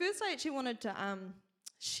first I actually wanted to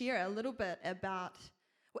share a little bit about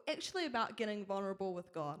getting vulnerable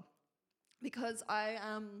with God. Because I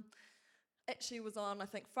actually was on, I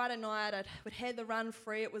think, Friday night. We'd had the run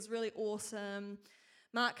free. It was really awesome.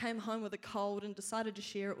 Mark came home with a cold and decided to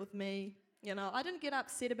share it with me. I didn't get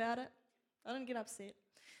upset about it.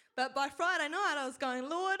 But by Friday night, I was going,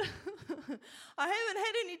 Lord, I haven't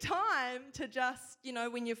had any time to just,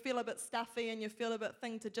 when you feel a bit stuffy and you feel a bit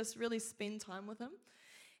thing, to just really spend time with him.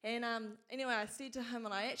 And anyway, I said to him,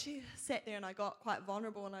 and I actually sat there and I got quite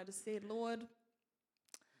vulnerable, and I just said, Lord,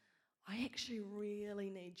 I actually really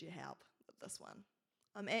need your help with this one.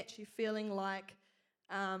 I'm actually feeling like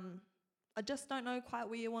I just don't know quite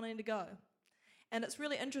where you're wanting to go. And it's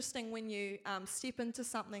really interesting when you step into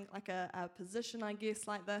something like a position, I guess,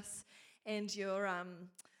 like this, and you're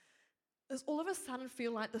all of a sudden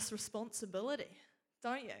feel like this responsibility,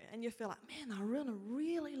 don't you? And you feel like, man, I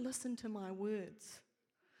really listen to my words.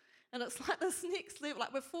 And it's like this next level,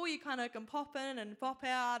 like before you kind of can pop in and pop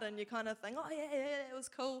out, and you kind of think, oh yeah, it was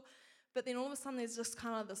cool. But then all of a sudden there's just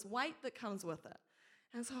kind of this weight that comes with it.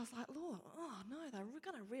 And so I was like, Lord, oh no, they're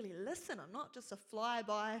going to really listen. I'm not just a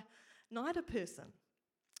fly-by-nighter person.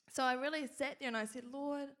 So I really sat there and I said,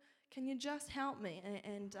 Lord, can you just help me?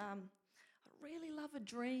 And I really love a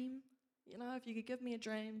dream, if you could give me a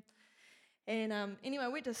dream. And anyway, I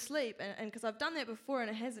went to sleep, and because I've done that before and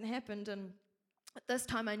it hasn't happened, and at this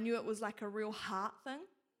time I knew it was like a real heart thing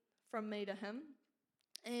from me to him.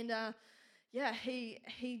 And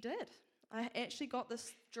he did. I actually got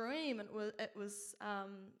this dream, and it was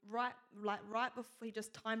right before. He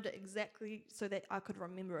just timed it exactly so that I could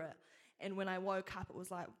remember it. And when I woke up, it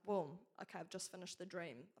was like, boom, okay, I've just finished the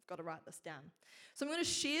dream. I've got to write this down. So I'm going to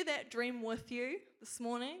share that dream with you this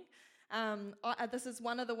morning. This is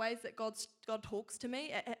one of the ways that God talks to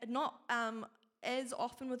me. Not as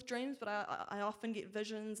often with dreams, but I often get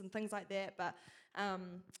visions and things like that. But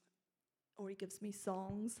or he gives me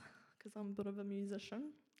songs, because I'm a bit of a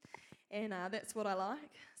musician. And that's what I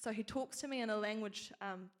like. So he talks to me in a language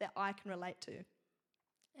that I can relate to.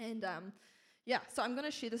 And so I'm going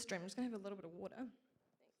to share this dream. I'm just going to have a little bit of water. Thanks,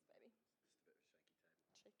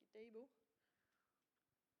 baby.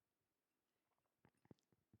 Just a bit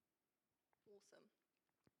of a shaky table. Shaky table. Awesome.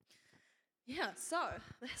 Yeah, so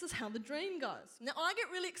this is how the dream goes. Now, I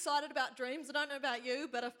get really excited about dreams. I don't know about you,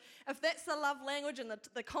 but if that's the love language and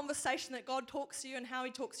the conversation that God talks to you and how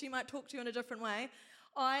he talks to you, might talk to you in a different way,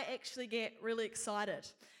 I actually get really excited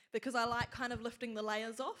because I like kind of lifting the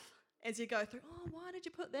layers off as you go through. Oh, why did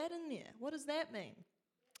you put that in there? What does that mean?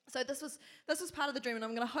 So this was part of the dream, and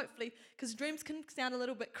I'm going to hopefully, because dreams can sound a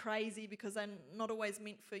little bit crazy because they're not always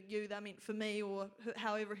meant for you, they're meant for me or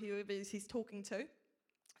whoever he's talking to.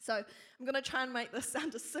 So I'm going to try and make this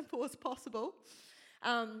sound as simple as possible.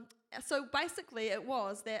 So basically it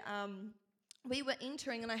was that we were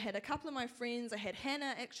entering, and I had a couple of my friends. I had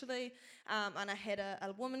Hannah, actually, and I had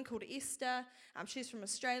a woman called Esther. She's from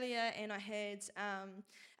Australia, and I had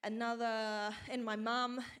another, and my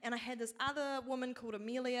mum, and I had this other woman called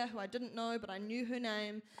Amelia, who I didn't know, but I knew her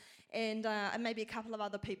name, and maybe a couple of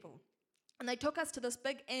other people. And they took us to this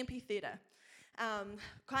big amphitheatre,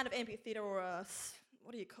 kind of amphitheatre or a,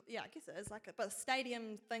 what do you call, yeah, I guess it is like a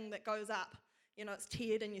stadium thing that goes up. It's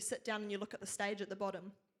tiered, and you sit down and you look at the stage at the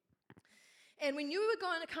bottom. And we knew we were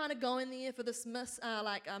going to kind of go in there for this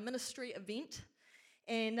ministry event.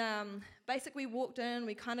 And basically we walked in,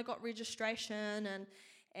 we kind of got registration,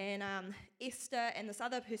 and Esther and this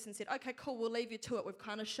other person said, okay, cool, we'll leave you to it. We've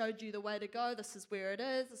kind of showed you the way to go. This is where it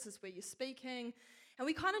is. This is where you're speaking. And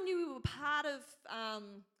we kind of knew we were part of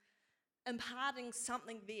imparting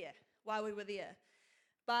something there while we were there.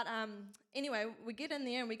 But anyway, we get in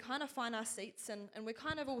there and we kind of find our seats, and we're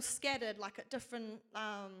kind of all scattered like at different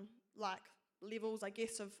levels, I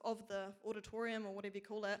guess, of the auditorium or whatever you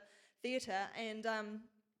call it, theatre. And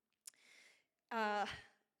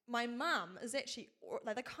my mum is actually,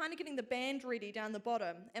 they're kind of getting the band ready down the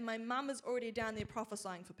bottom, and my mum is already down there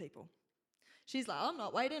prophesying for people. She's like, I'm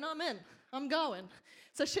not waiting, I'm in, I'm going.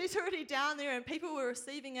 So she's already down there, and people were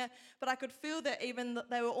receiving it, but I could feel that even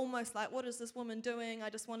they were almost like, what is this woman doing? I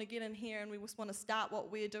just want to get in here, and we just want to start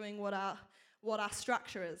what we're doing, what our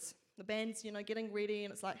structure is. The band's, getting ready,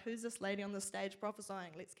 and it's like, who's this lady on the stage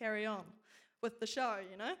prophesying? Let's carry on with the show,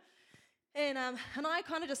 And I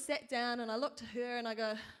kind of just sat down, and I looked at her, and I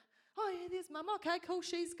go, oh yeah, there's Mum. Okay, cool,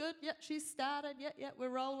 she's good. Yep, she's started. Yep, we're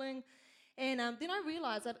rolling. And then I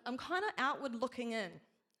realised that I'm kind of outward looking in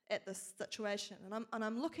at this situation, and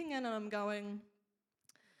I'm looking in, and I'm going,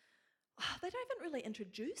 oh, they haven't really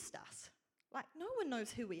introduced us. Like, no one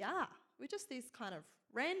knows who we are. We're just these kind of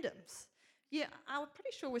randoms. yeah, I'm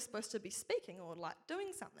pretty sure we're supposed to be speaking or like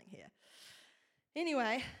doing something here.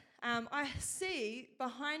 Anyway, I see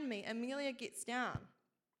behind me, Amelia gets down.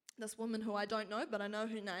 This woman who I don't know, but I know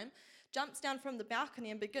her name, jumps down from the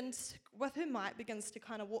balcony and begins, with her mic, begins to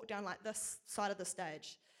kind of walk down like this side of the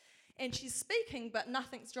stage. And she's speaking, but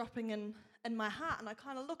nothing's dropping in my heart. And I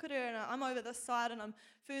kind of look at her, and I'm over this side, and I'm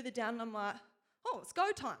further down, and I'm like, oh, it's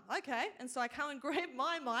go time, okay. And so I come and grab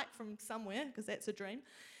my mic from somewhere, because that's a dream,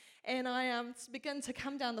 and I begin to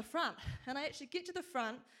come down the front. And I actually get to the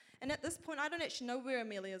front, and at this point, I don't actually know where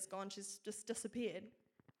Amelia's gone. She's just disappeared.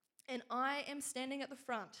 And I am standing at the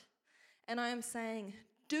front, and I am saying,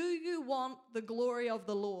 do you want the glory of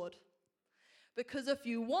the Lord? Because if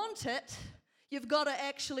you want it, you've got to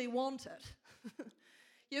actually want it.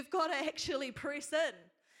 You've got to actually press in.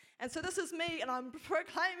 And so this is me, and I'm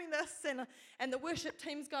proclaiming this, and the worship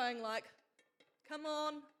team's going like, come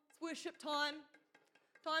on, it's worship time.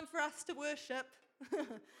 Time for us to worship.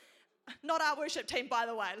 Not our worship team, by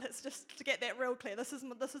the way. Let's just to get that real clear. This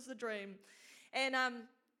is the dream. And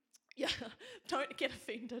yeah, don't get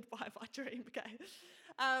offended by my dream, okay?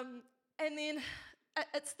 And then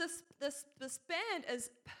it's this band is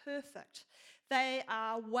perfect. They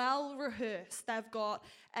are well rehearsed. They've got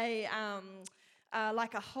a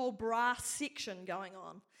like a whole brass section going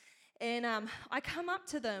on. And I come up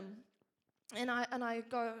to them, and I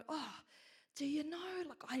go, oh, do you know,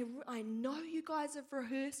 like I know you guys have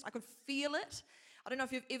rehearsed. I could feel it. I don't know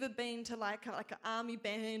if you've ever been to like an army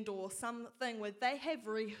band or something where they have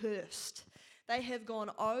rehearsed. They have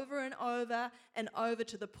gone over and over and over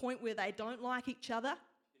to the point where they don't like each other.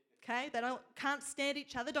 Okay, they can't stand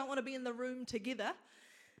each other. Don't want to be in the room together.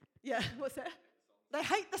 Yeah, what's that? They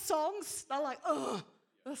hate the songs. They're like, oh,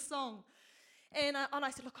 the song. And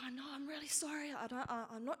I said, look, I know, I'm really sorry.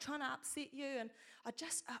 I'm not trying to upset you. And I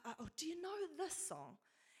just, do you know this song?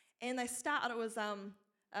 And they started, it was,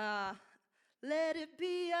 let it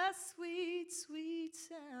be a sweet, sweet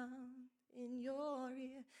sound in your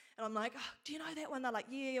ear. And I'm like, oh, do you know that one? They're like,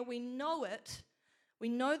 yeah, we know it. We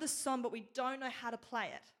know the song, but we don't know how to play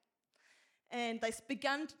it. And they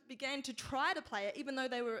began to try to play it, even though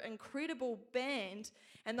they were an incredible band,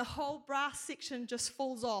 and the whole brass section just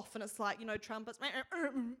falls off, and it's like, you know, trumpets,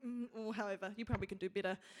 or however, you probably can do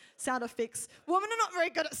better sound effects. Women are not very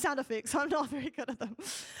good at sound effects. I'm not very good at them.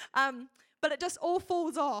 But it just all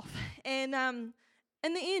falls off. And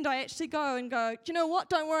in the end, I actually go, do you know what?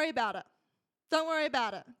 Don't worry about it. Don't worry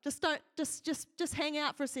about it. Just hang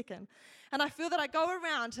out for a second. And I feel that I go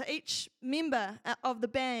around to each member of the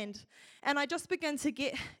band, and I just begin to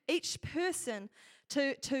get each person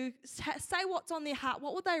to say what's on their heart.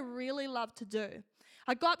 What would they really love to do?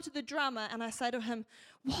 I go up to the drummer and I say to him,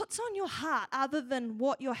 what's on your heart other than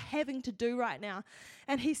what you're having to do right now?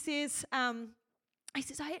 And he says, I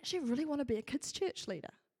actually really want to be a kids' church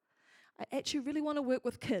leader. I actually really want to work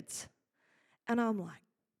with kids. And I'm like,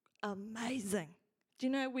 amazing. Do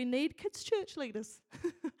you know, we need kids' church leaders.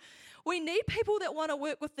 We need people that want to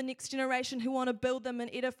work with the next generation, who want to build them and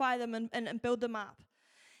edify them and build them up.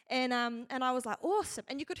 And I was like, awesome.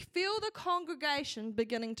 And you could feel the congregation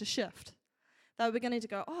beginning to shift. They were beginning to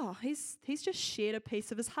go, oh, he's just shared a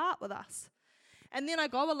piece of his heart with us. And then I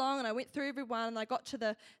go along and I went through everyone, and I got to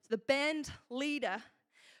the band leader,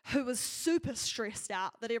 who was super stressed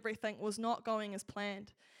out that everything was not going as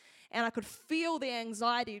planned. And I could feel the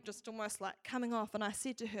anxiety just almost like coming off. And I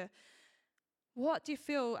said to her, what do you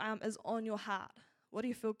feel is on your heart? What do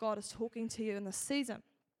you feel God is talking to you in this season?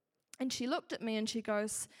 And she looked at me and she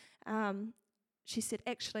goes, she said,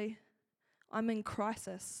 actually, I'm in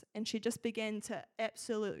crisis. And she just began to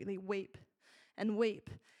absolutely weep and weep.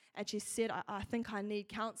 And she said, I think I need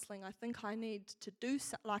counseling. I think I need to do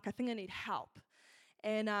something. I think I need help.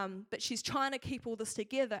 And but she's trying to keep all this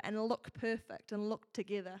together and look perfect and look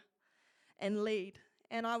together and lead.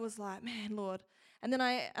 And I was like, man, Lord. And then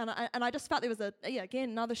I just felt there was again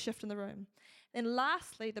another shift in the room. And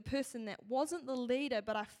lastly, the person that wasn't the leader,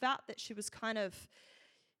 but I felt that she was kind of,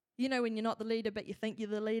 you know, when you're not the leader, but you think you're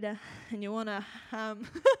the leader, and you want to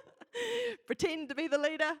pretend to be the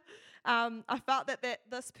leader. I felt that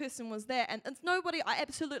this person was there, and it's nobody.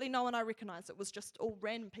 Absolutely no one I recognized. It was just all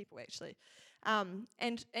random people actually. And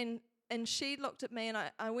she looked at me, and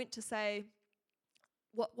I went to say,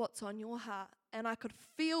 what's on your heart? And I could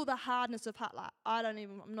feel the hardness of heart. Like,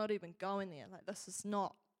 I'm not even going there. Like, this is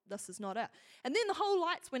not it. And then the whole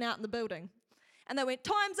lights went out in the building, and they went,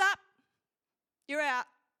 time's up, you're out.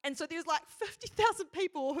 And so there was like 50,000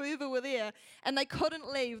 people or whoever were there, and they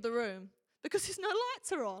couldn't leave the room because there's no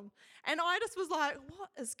lights are on. And I just was like, what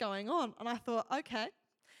is going on? And I thought, okay.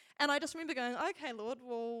 And I just remember going, okay, Lord,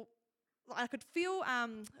 well, I could feel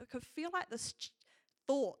like this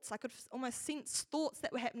thoughts. I could almost sense thoughts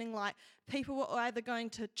that were happening, like people were either going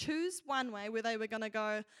to choose one way where they were going to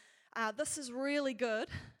go, this is really good,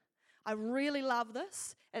 I really love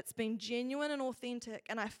this, it's been genuine and authentic,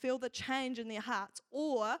 and I feel the change in their hearts,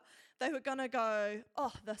 or they were going to go,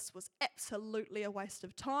 oh, this was absolutely a waste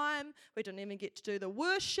of time, we didn't even get to do the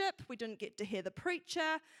worship, we didn't get to hear the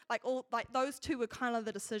preacher, like those two were kind of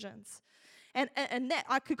the decisions. And that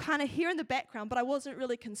I could kind of hear in the background, but I wasn't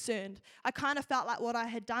really concerned. I kind of felt like what I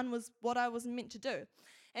had done was what I was meant to do.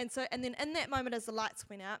 And then in that moment as the lights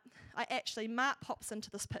went out, Mark pops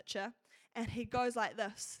into this picture, and he goes like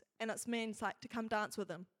this, and it's me, and it's like to come dance with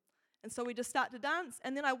him. And so we just start to dance,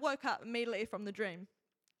 and then I woke up immediately from the dream.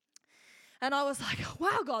 And I was like,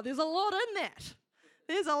 wow, God, there's a lot in that.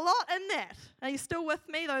 There's a lot in that. Are you still with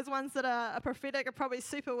me? Those ones that are prophetic are probably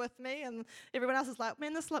super with me, and everyone else is like,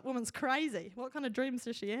 man, this woman's crazy. What kind of dreams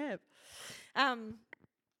does she have?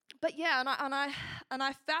 But yeah, and I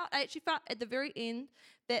actually felt at the very end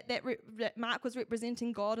that Mark was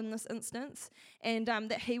representing God in this instance, and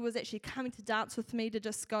that he was actually coming to dance with me to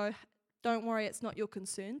just go, don't worry, it's not your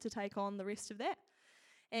concern to take on the rest of that.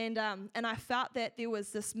 And I felt that there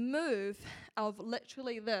was this move of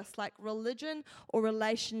literally this, like religion or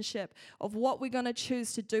relationship, of what we're going to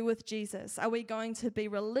choose to do with Jesus. Are we going to be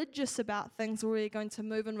religious about things, or are we going to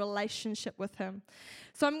move in relationship with him?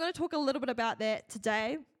 So I'm going to talk a little bit about that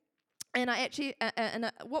today. And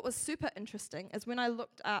what was super interesting is when I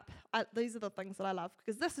looked up, these are the things that I love,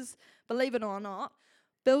 because this is, believe it or not,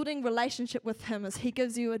 building relationship with him is he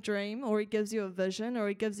gives you a dream, or he gives you a vision, or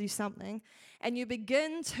he gives you something, and you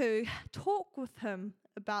begin to talk with him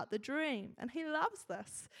about the dream. And he loves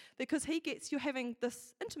this because he gets you having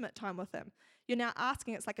this intimate time with him. You're now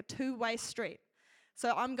asking, it's like a two-way street.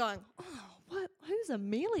 So I'm going, oh, who's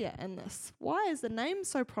Amelia in this? Why is the name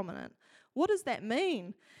so prominent? What does that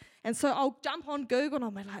mean? And so I'll jump on Google and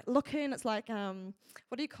I'll be like looking. It's like,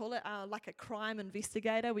 what do you call it? Like a crime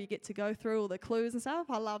investigator where you get to go through all the clues and stuff.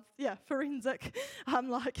 I love, forensic.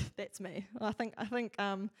 I'm like, that's me. I think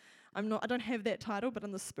I'm not. I don't have that title, but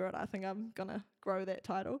in the spirit, I think I'm gonna grow that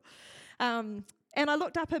title. And I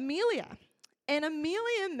looked up Amelia, and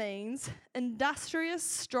Amelia means industrious,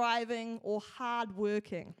 striving, or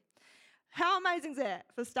hardworking. How amazing is that,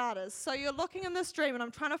 for starters? So you're looking in this dream, and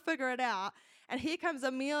I'm trying to figure it out. And here comes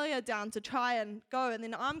Amelia down to try and go, and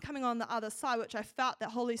then I'm coming on the other side, which I felt that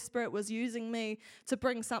Holy Spirit was using me to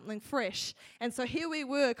bring something fresh. And so here we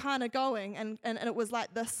were kind of going, and it was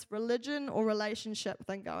like this religion or relationship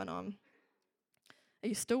thing going on. Are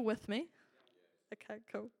you still with me? Okay,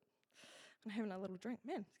 cool. I'm having a little drink.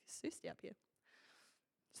 Man, it's thirsty up here.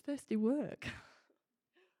 It's thirsty work.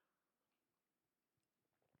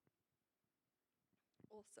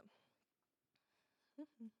 Awesome.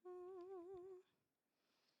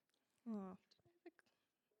 Oh,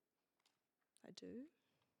 I do.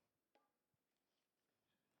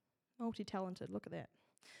 Multi-talented, look at that.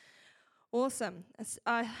 Awesome. So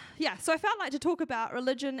I felt like to talk about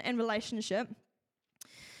religion and relationship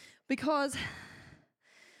because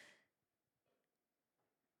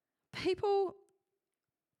people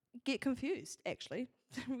get confused, actually.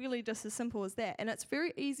 Really just as simple as that. And it's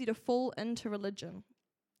very easy to fall into religion.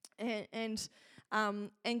 And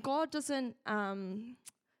God doesn't...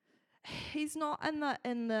 He's not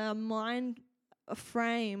in the mind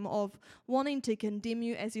frame of wanting to condemn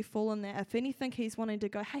you as you fall in there. If anything, he's wanting to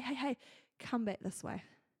go, hey, come back this way.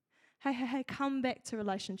 Hey, come back to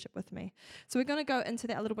relationship with me. So we're going to go into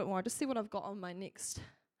that a little bit more. I'll just see what I've got on my next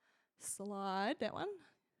slide. That one.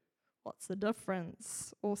 What's the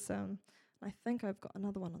difference? Awesome. I think I've got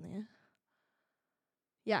another one on there.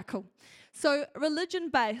 Yeah, cool. So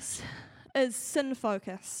religion-based is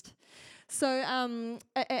sin-focused. So,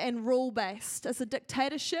 and rule-based. It's a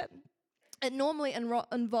dictatorship. It normally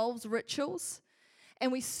involves rituals.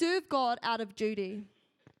 And we serve God out of duty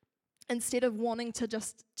instead of wanting to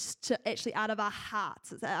just actually out of our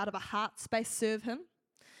hearts. It's out of a heart space serve him.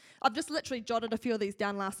 I've just literally jotted a few of these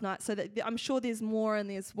down last night so that I'm sure there's more and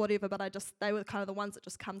there's whatever, but they were kind of the ones that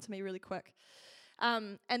just come to me really quick.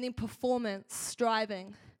 And then performance,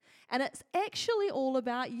 striving. And it's actually all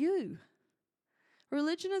about you.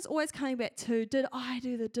 Religion is always coming back to, did I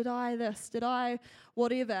do that? Did I this? Did I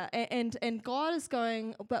whatever? And God is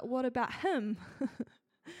going, but what about him?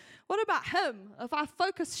 What about him? If our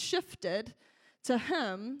focus shifted to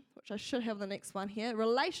him, which I should have the next one here,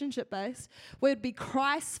 relationship-based, we'd be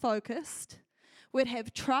Christ-focused. We'd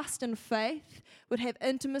have trust and faith. We'd have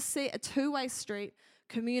intimacy, a two-way street,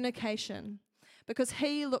 communication. Because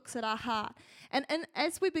he looks at our heart. And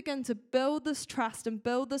as we begin to build this trust and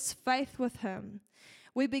build this faith with him,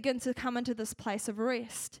 we begin to come into this place of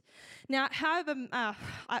rest. Now, however,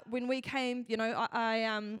 when we came,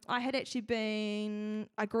 I had actually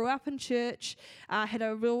I grew up in church. I had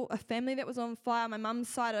a family that was on fire. My mum's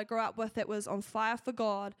side I grew up with that was on fire for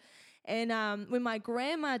God. And when my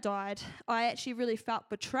grandma died, I actually really felt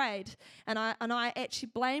betrayed, and I actually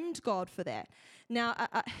blamed God for that. Now,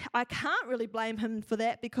 I can't really blame him for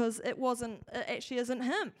that because it actually isn't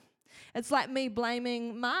him. It's like me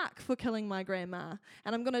blaming Mark for killing my grandma,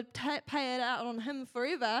 and I'm going to pay it out on him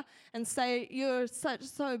forever and say, you're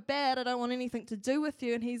so bad, I don't want anything to do with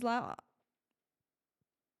you. And he's like,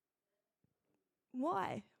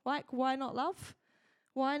 why? Like, why not love?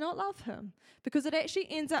 Why not love him? Because it actually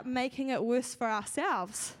ends up making it worse for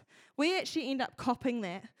ourselves. We actually end up copying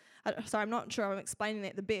that. Sorry, I'm not sure I'm explaining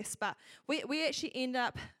that the best, but we actually end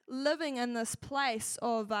up living in this place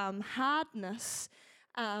of hardness.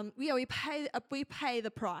 We pay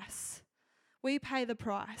the price. We pay the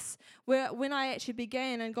price. When I actually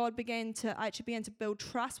began, and I began to build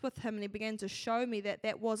trust with him, and he began to show me that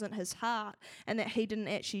that wasn't his heart, and that he didn't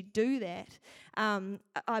actually do that.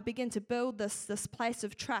 I began to build this place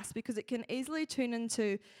of trust, because it can easily turn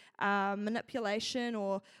into manipulation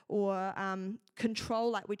or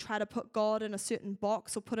control. Like we try to put God in a certain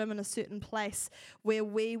box or put him in a certain place where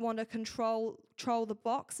we want to control the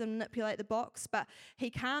box and manipulate the box, but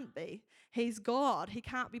he can't be. He's God. He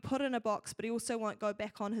can't be put in a box, but he also won't go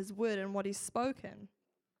back on his word and what he's spoken.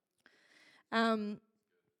 Is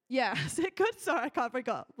that good? Sorry, I probably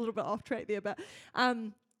got a little bit off track there, but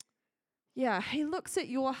he looks at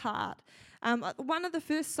your heart. One of the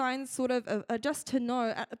first signs, just to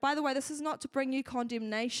know. By the way, this is not to bring you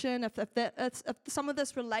condemnation. If some of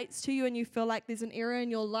this relates to you and you feel like there's an area in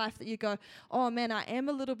your life that you go, oh man, I am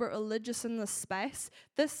a little bit religious in this space.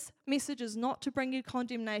 This message is not to bring you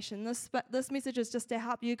condemnation. This message is just to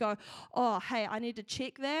help you go, oh hey, I need to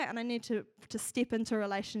check that, and I need to step into a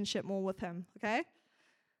relationship more with him. Okay.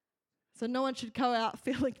 So no one should go out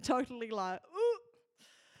feeling totally like, ooh,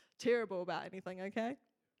 terrible about anything. Okay.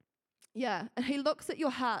 Yeah, and he looks at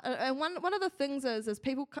your heart. And one of the things is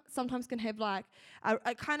people sometimes can have like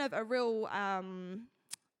a kind of a real, I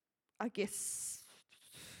guess,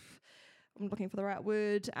 I'm looking for the right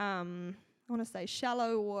word. I want to say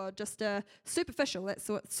shallow or just a superficial. That's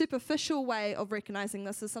a superficial way of recognizing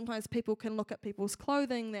this. Is sometimes people can look at people's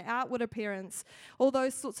clothing, their outward appearance, all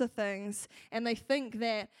those sorts of things, and they think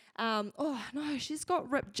that, oh no, she's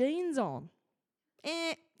got ripped jeans on.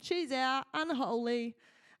 She's out, unholy.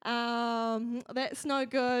 That's no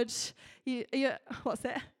good. What's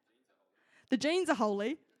that? The jeans are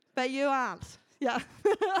holy, but you aren't. Yeah.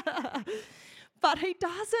 But he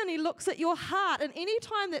doesn't. He looks at your heart. And any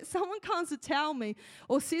time that someone comes to tell me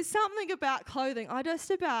or says something about clothing, I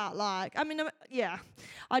just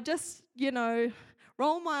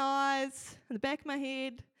roll my eyes in the back of my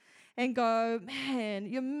head and go, man,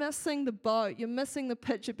 you're missing the boat. You're missing the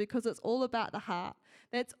picture, because it's all about the heart.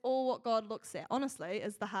 That's all what God looks at, honestly,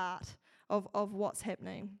 is the heart of what's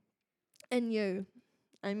happening in you.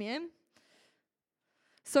 Amen?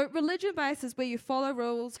 So religion-based is where you follow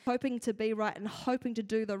rules, hoping to be right and hoping to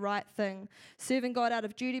do the right thing, serving God out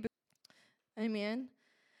of duty. Amen?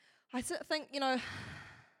 I think, actually,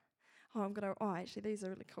 these are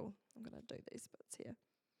really cool. I'm going to do these bits here.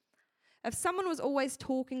 If someone was always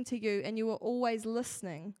talking to you and you were always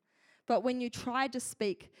listening, but when you tried to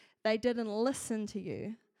speak, they didn't listen to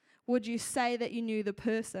you, would you say that you knew the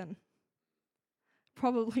person?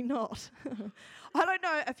 Probably not. I don't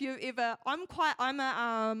know if you've ever. One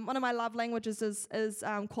of my love languages is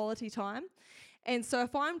quality time, and so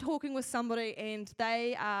if I'm talking with somebody and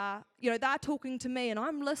they are, they're talking to me and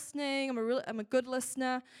I'm listening, I'm a good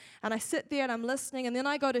listener, and I sit there and I'm listening, and then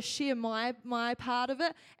I go to share my part of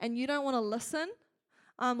it, and you don't want to listen,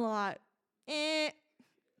 I'm like,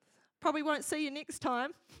 probably won't see you next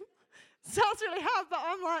time. Sounds really hard, but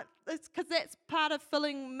I'm like, it's because that's part of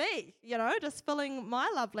filling me, just filling my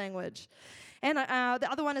love language. And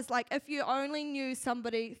the other one is like, if you only knew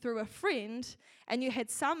somebody through a friend and you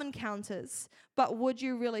had some encounters, but would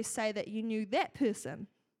you really say that you knew that person?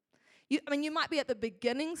 You might be at the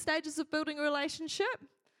beginning stages of building a relationship.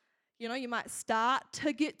 You might start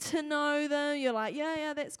to get to know them. You're like,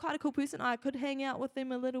 yeah, that's quite a cool person. I could hang out with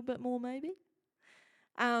them a little bit more maybe.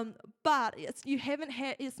 But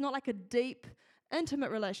it's not like a deep,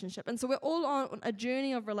 intimate relationship. And so we're all on a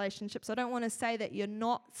journey of relationships. I don't want to say that you're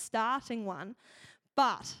not starting one,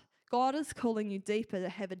 but God is calling you deeper, to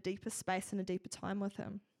have a deeper space and a deeper time with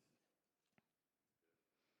him.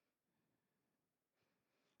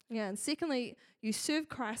 Yeah, and secondly, you serve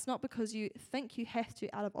Christ not because you think you have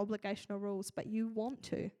to out of obligation or rules, but you want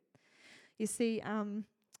to. You see,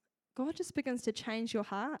 God just begins to change your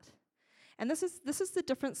heart. And this is the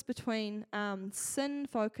difference between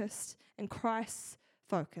sin-focused and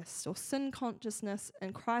Christ-focused, or sin consciousness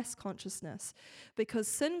and Christ consciousness. Because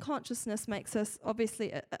sin consciousness makes us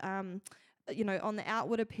obviously, on the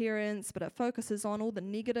outward appearance, but it focuses on all the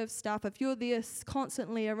negative stuff. If you're there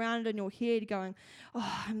constantly around in your head going,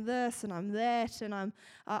 oh, I'm this and I'm that, and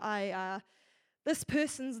this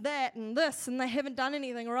person's that and this, and they haven't done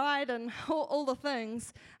anything right, and all the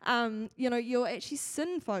things, you're actually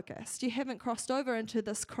sin-focused. You haven't crossed over into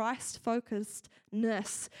this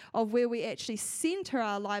Christ-focusedness of where we actually center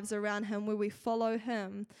our lives around Him, where we follow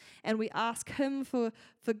Him, and we ask Him for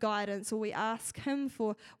guidance, or we ask Him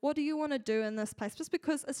for, what do you want to do in this place? Just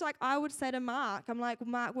because it's like I would say to Mark, I'm like,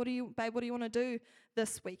 Mark, what do you want to do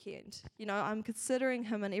this weekend? I'm considering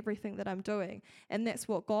Him in everything that I'm doing. And that's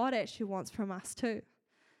what God actually wants from us too.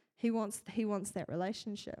 He wants that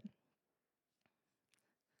relationship.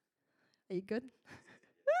 Are you good?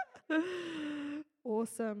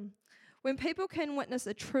 Awesome. When people can witness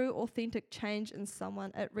a true, authentic change in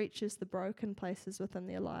someone, it reaches the broken places within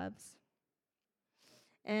their lives.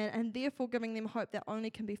 And therefore giving them hope that only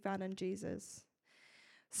can be found in Jesus.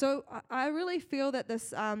 So I really feel that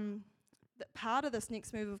this that part of this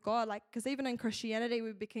next move of God, because even in Christianity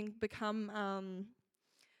we become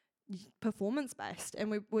performance-based,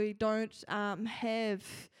 and we don't have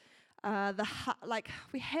it's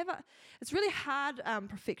really hard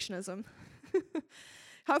perfectionism.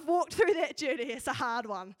 I've walked through that journey. It's a hard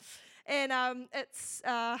one. And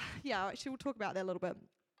actually we'll talk about that a little bit.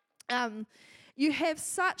 You have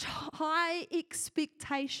such high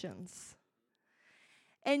expectations,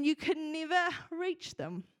 and you can never reach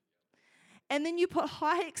them. And then you put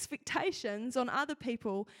high expectations on other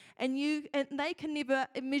people, and they can never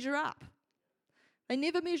measure up. They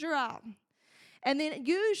never measure up. And then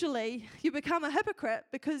usually you become a hypocrite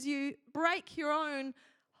because you break your own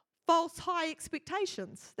false high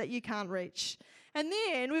expectations that you can't reach. And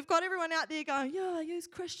then we've got everyone out there going, yeah, you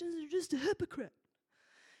Christians are just a hypocrite.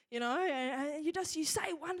 And you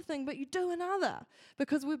say one thing, but you do another,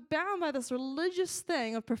 because we're bound by this religious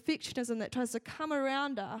thing of perfectionism that tries to come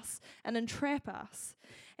around us and entrap us.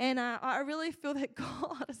 And I really feel that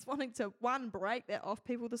God is wanting to, break that off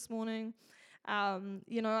people this morning.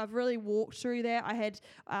 I've really walked through that. I had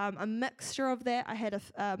a mixture of that. I had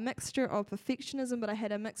a mixture of perfectionism, but I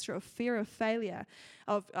had a mixture of fear of failure.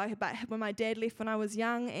 When my dad left when I was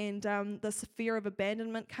young, and this fear of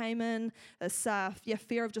abandonment came in, this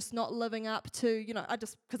fear of just not living up to,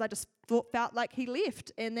 because I just felt like he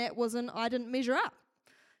left, and I didn't measure up.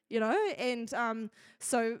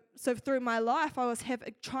 So through my life, I was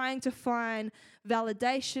trying to find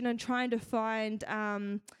validation and trying to find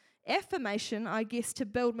affirmation, I guess, to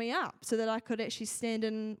build me up so that I could actually stand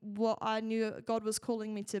in what I knew God was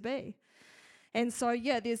calling me to be. And so,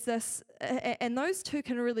 there's this, and those two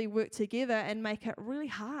can really work together and make it really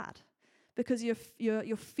hard, because you're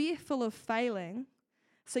fearful of failing.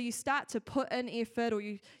 So you start to put in effort, or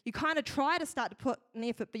you kind of try to start to put in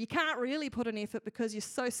effort, but you can't really put in effort because you're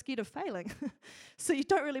so scared of failing. So you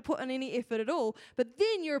don't really put in any effort at all. But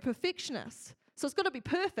then you're a perfectionist. So it's got to be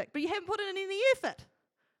perfect, but you haven't put in any effort.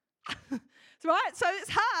 Right? So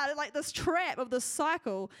it's hard, like this trap of this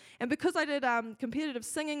cycle. And because I did competitive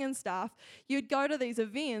singing and stuff, you'd go to these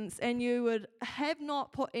events and you would have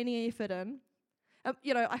not put any effort in. I'm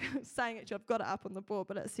saying it, I've got it up on the board,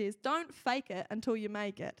 but it says, don't fake it until you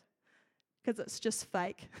make it, because it's just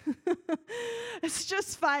fake. It's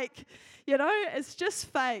just fake, it's just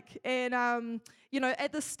fake. And,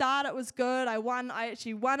 at the start it was good. I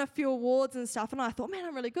actually won a few awards and stuff, and I thought, man,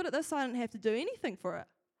 I'm really good at this. I didn't have to do anything for it.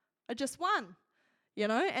 I just won,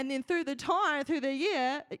 and then through the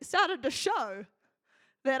year, it started to show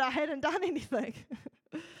that I hadn't done anything.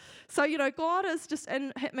 So, God is just,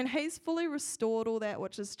 He's fully restored all that,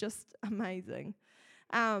 which is just amazing.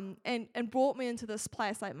 And brought me into this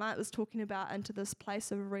place, like Mark was talking about, into this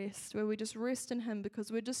place of rest, where we just rest in Him because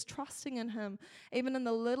we're just trusting in Him, even in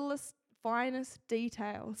the littlest, finest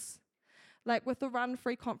details. Like with the Run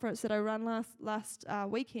Free conference that I ran last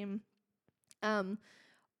weekend,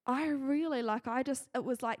 I really, it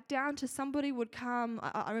was like down to somebody would come.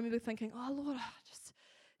 I remember thinking, oh, Lord,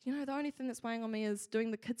 the only thing that's weighing on me is doing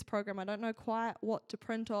the kids program. I don't know quite what to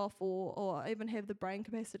print off or even have the brain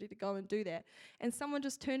capacity to go and do that. And someone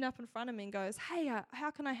just turned up in front of me and goes, hey, how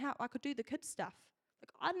can I help? I could do the kids stuff.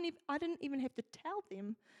 I didn't even have to tell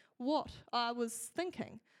them what I was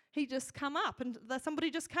thinking. He just come up, and somebody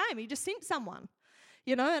just came. He just sent someone.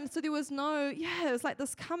 And so there was it was like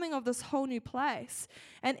this coming of this whole new place.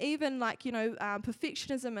 And even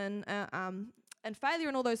perfectionism and And failure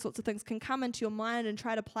and all those sorts of things can come into your mind and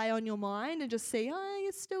try to play on your mind and just see, oh,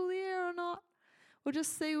 you're still there or not. We'll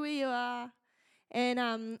just see where you are. And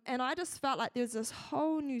I just felt like there's this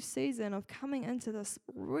whole new season of coming into this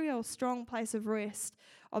real strong place of rest,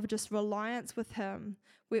 of just reliance with Him,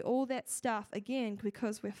 where all that stuff, again,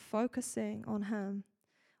 because we're focusing on Him,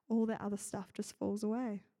 all that other stuff just falls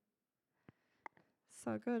away.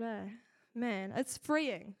 So good, eh? Man, it's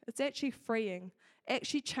freeing. It's actually freeing.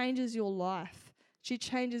 Actually changes your life. She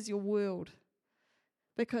changes your world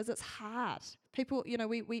because it's hard. People,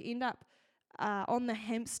 we end up on the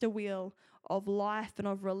hamster wheel of life and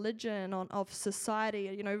of religion, of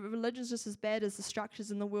society. Religion's just as bad as the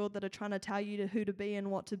structures in the world that are trying to tell you who to be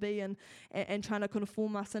and what to be and trying to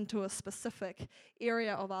conform us into a specific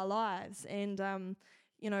area of our lives. And, and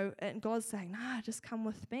God's saying, nah, just come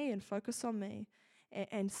with me and focus on me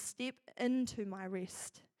and step into my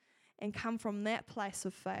rest and come from that place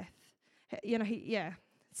of faith.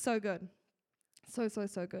 So good. So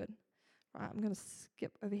good. Right, I'm going to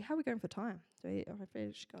skip over here. How are we going for time? I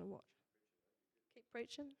just got to watch. Keep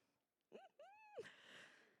preaching.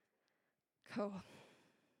 Cool.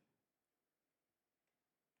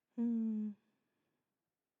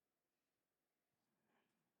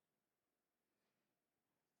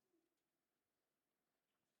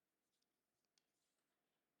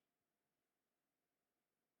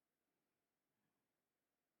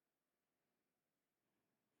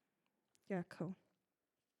 Yeah, cool.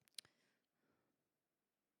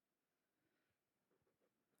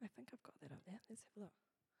 I think I've got that up there. Let's have a look.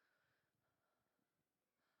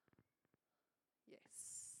 Yes.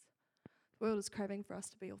 The world is craving for us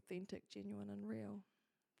to be authentic, genuine, and real.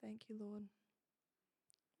 Thank you, Lord.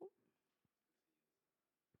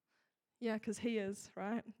 Yeah, because He is,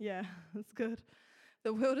 right? Yeah, that's good.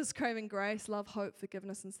 The world is craving grace, love, hope,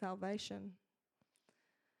 forgiveness, and salvation.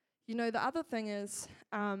 The other thing is,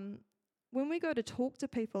 when we go to talk to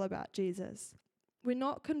people about Jesus, we're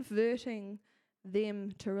not converting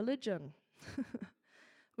them to religion.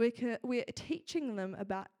 We're teaching them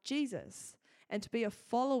about Jesus and to be a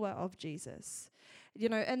follower of Jesus.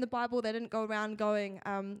 In the Bible, they didn't go around going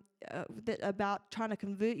about trying to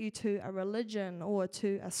convert you to a religion or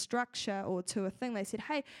to a structure or to a thing. They said,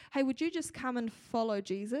 hey, would you just come and follow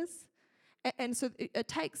Jesus? And so it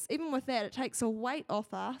takes, even with that, it takes a weight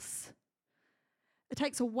off us. It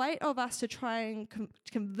takes a weight of us to try and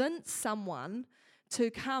convince someone to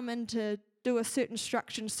come and to do a certain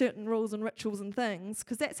structure and certain rules and rituals and things,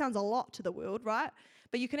 because that sounds a lot to the world, right?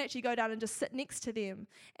 But you can actually go down and just sit next to them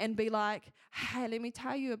and be like, hey, let me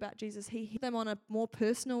tell you about Jesus. He hit them on a more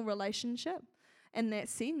personal relationship in that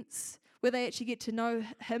sense, where they actually get to know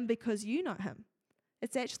Him because you know Him.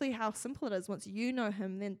 It's actually how simple it is. Once you know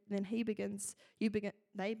Him, then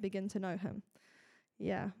they begin to know Him.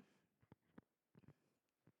 Yeah.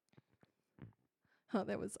 Oh,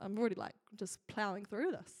 I'm already just plowing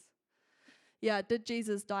through this. Yeah, did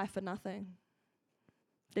Jesus die for nothing?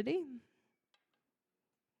 Did He?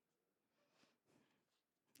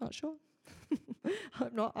 Not sure.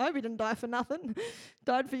 Hope not. I hope He didn't die for nothing.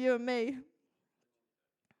 Died for you and me.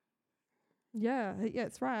 Yeah,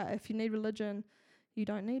 it's right. If you need religion, you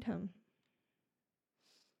don't need Him.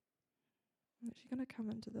 I'm actually going to come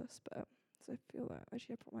into this, but I feel like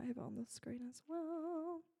actually I might have it on the screen as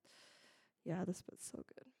well. Yeah, this bit's so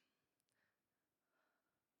good.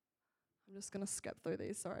 I'm just going to skip through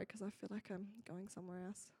these, sorry, because I feel like I'm going somewhere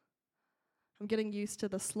else. I'm getting used to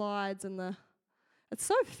the slides and it's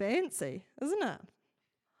so fancy, isn't it?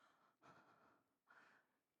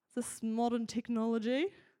 This modern technology.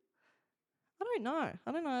 I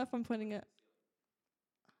don't know if I'm putting it.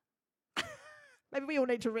 Maybe we all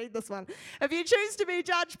need to read this one. If you choose to be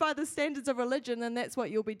judged by the standards of religion, then that's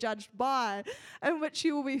what you'll be judged by, in which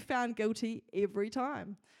you will be found guilty every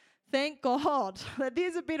time. Thank God that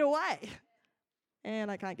there's a better way.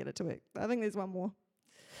 And I can't get it to work. I think there's one more.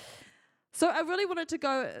 So I really wanted to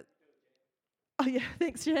go. Oh, yeah,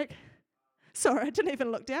 thanks, Jack. Sorry, I didn't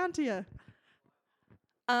even look down to you.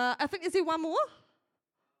 I think, is there one more?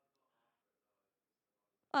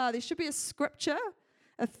 There should be a scripture.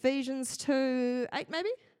 Ephesians 2:8, maybe?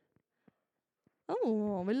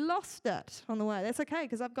 Oh, we lost it on the way. That's okay,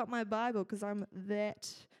 because I've got my Bible, because I'm that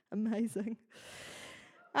amazing.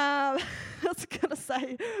 I was going to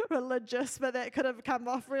say religious, but that could have come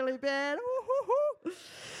off really bad.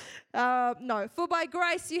 No, for by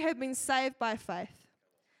grace you have been saved by faith.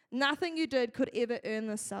 Nothing you did could ever earn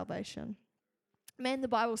this salvation. Man, the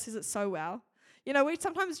Bible says it so well. We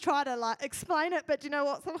sometimes try to explain it, but you know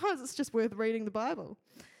what? Sometimes it's just worth reading the Bible.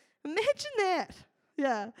 Imagine that.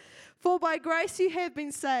 Yeah. For by grace you have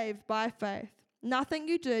been saved by faith. Nothing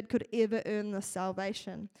you did could ever earn this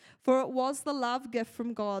salvation, for it was the love gift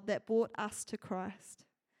from God that brought us to Christ.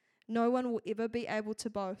 No one will ever be able to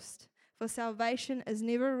boast, for salvation is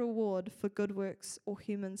never a reward for good works or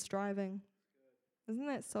human striving. Isn't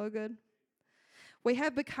that so good? We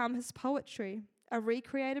have become his poetry, a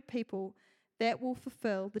recreated people that will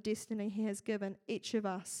fulfill the destiny he has given each of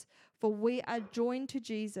us, for we are joined to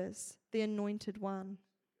Jesus, the Anointed One.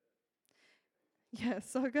 Yeah,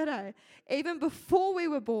 so good, eh? Even before we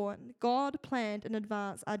were born, God planned in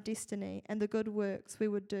advance our destiny and the good works we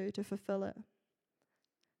would do to fulfill it.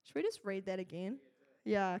 Should we just read that again?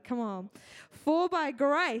 Yeah, come on. For by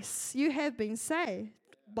grace you have been saved,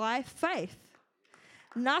 by faith.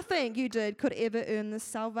 Nothing you did could ever earn this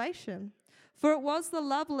salvation. For it was the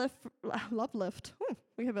love lift. Ooh,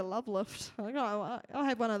 we have a love lift. I'll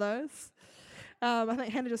have one of those. I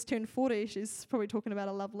think Hannah just turned 40. She's probably talking about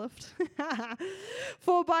a love lift.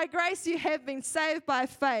 For by grace you have been saved by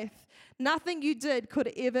faith. Nothing you did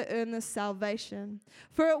could ever earn this salvation.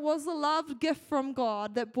 For it was the love gift from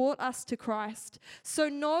God that brought us to Christ. So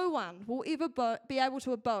no one will ever be able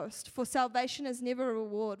to boast, for salvation is never a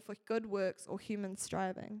reward for good works or human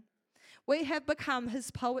striving. We have become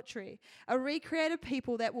his poetry, a recreated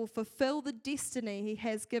people that will fulfill the destiny he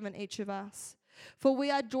has given each of us. For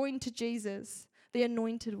we are joined to Jesus, the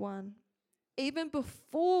Anointed One. Even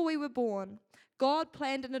before we were born, God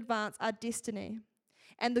planned in advance our destiny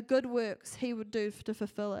and the good works he would do to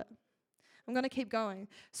fulfill it. I'm going to keep going.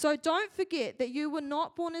 So don't forget that you were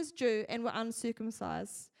not born as Jew and were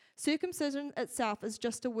uncircumcised. Circumcision itself is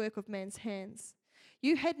just a work of man's hands.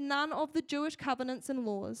 You had none of the Jewish covenants and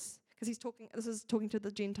laws, because this is talking to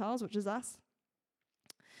the Gentiles, which is us.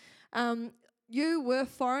 You were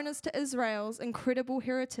foreigners to Israel's incredible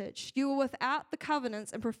heritage. You were without the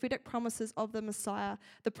covenants and prophetic promises of the Messiah,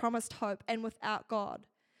 the promised hope, and without God.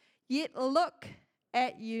 Yet look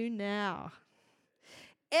at you now.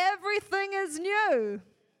 Everything is new.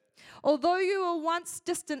 Although you were once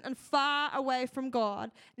distant and far away from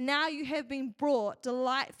God, now you have been brought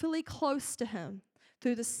delightfully close to him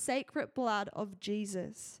through the sacred blood of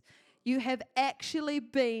Jesus. You have actually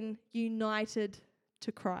been united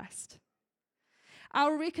to Christ.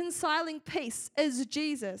 Our reconciling peace is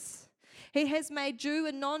Jesus. He has made Jew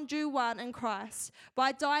and non-Jew one in Christ.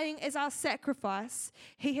 By dying as our sacrifice,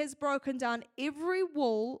 he has broken down every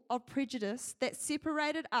wall of prejudice that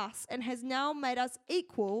separated us and has now made us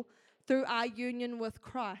equal through our union with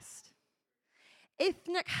Christ.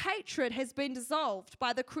 Ethnic hatred has been dissolved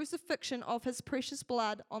by the crucifixion of his precious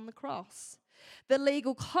blood on the cross. The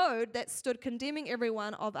legal code that stood condemning every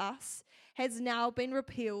one of us has now been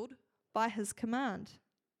repealed by his command.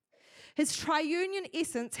 His triunion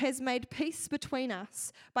essence has made peace between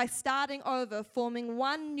us by starting over, forming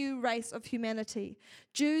one new race of humanity,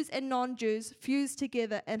 Jews and non-Jews fused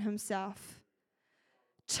together in himself.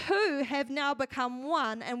 Two have now become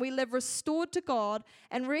one, and we live restored to God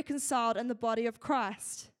and reconciled in the body of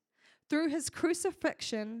Christ. Through his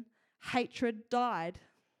crucifixion, hatred died.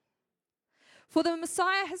 For the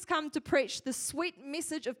Messiah has come to preach the sweet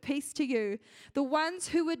message of peace to you, the ones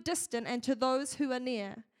who were distant, and to those who are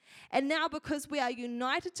near. And now, because we are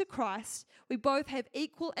united to Christ, we both have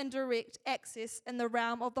equal and direct access in the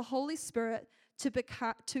realm of the Holy Spirit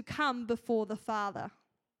to come before the Father.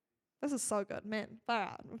 This is so good, man. Far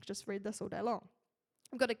out. I could just read this all day long.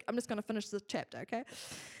 I'm just going to finish this chapter, okay?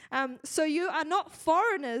 So you are not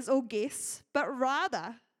foreigners or guests, but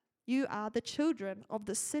rather you are the children of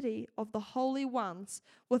the city of the holy ones,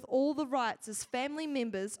 with all the rights as family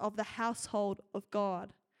members of the household of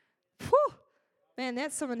God. Whew! Man,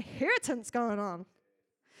 that's some inheritance going on.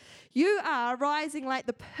 You are rising like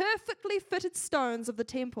the perfectly fitted stones of the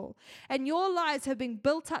temple, and your lives have been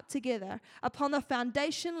built up together upon the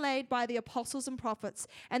foundation laid by the apostles and prophets.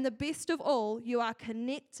 And the best of all, you are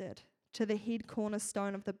connected to the head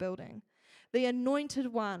cornerstone of the building, the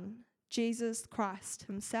Anointed One, Jesus Christ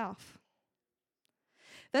himself.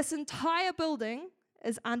 This entire building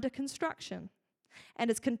is under construction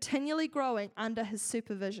and is continually growing under his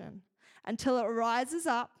supervision until it rises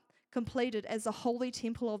up, completed as the holy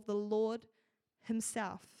temple of the Lord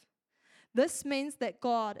himself. This means that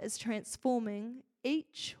God is transforming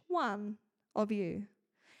each one of you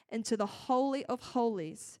into the Holy of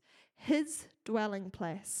Holies, his dwelling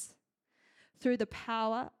place, through the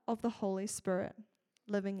power of the Holy Spirit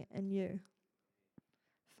living in you.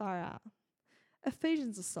 Far out.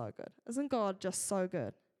 Ephesians is so good. Isn't God just so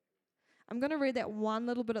good? I'm going to read that one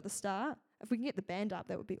little bit at the start. If we can get the band up,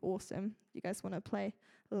 that would be awesome. You guys want to play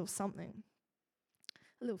a little something?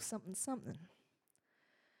 A little something, something.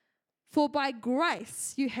 For by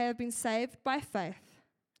grace you have been saved by faith,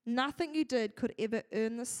 Nothing you did could ever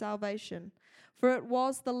earn this salvation, for it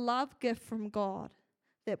was the love gift from God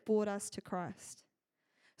that brought us to Christ.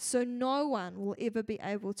 So no one will ever be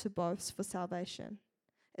able to boast, for salvation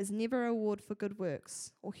is never a reward for good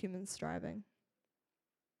works or human striving.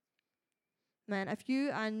 Man, if you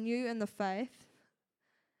are new in the faith,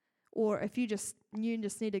 or if you just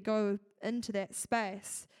need to go into that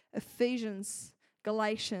space, Ephesians,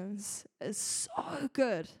 Galatians is so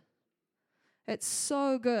good. It's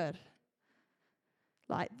so good.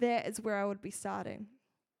 Like, that is where I would be starting.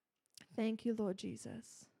 Thank you, Lord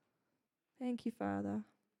Jesus. Thank you, Father.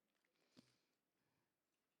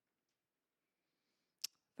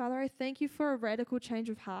 Father, I thank you for a radical change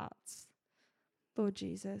of hearts, Lord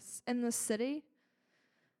Jesus. In this city,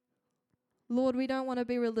 Lord, we don't want to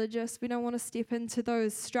be religious. We don't want to step into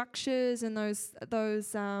those structures and those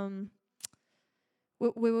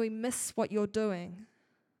where we miss what you're doing.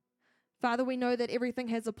 Father, we know that everything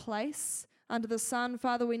has a place under the sun.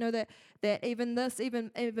 Father, we know that even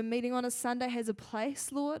meeting on a Sunday has a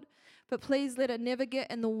place, Lord. But please let it never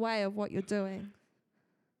get in the way of what you're doing.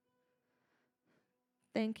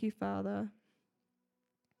 Thank you, Father.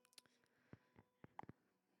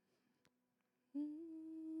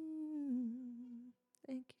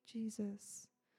 Thank you, Jesus.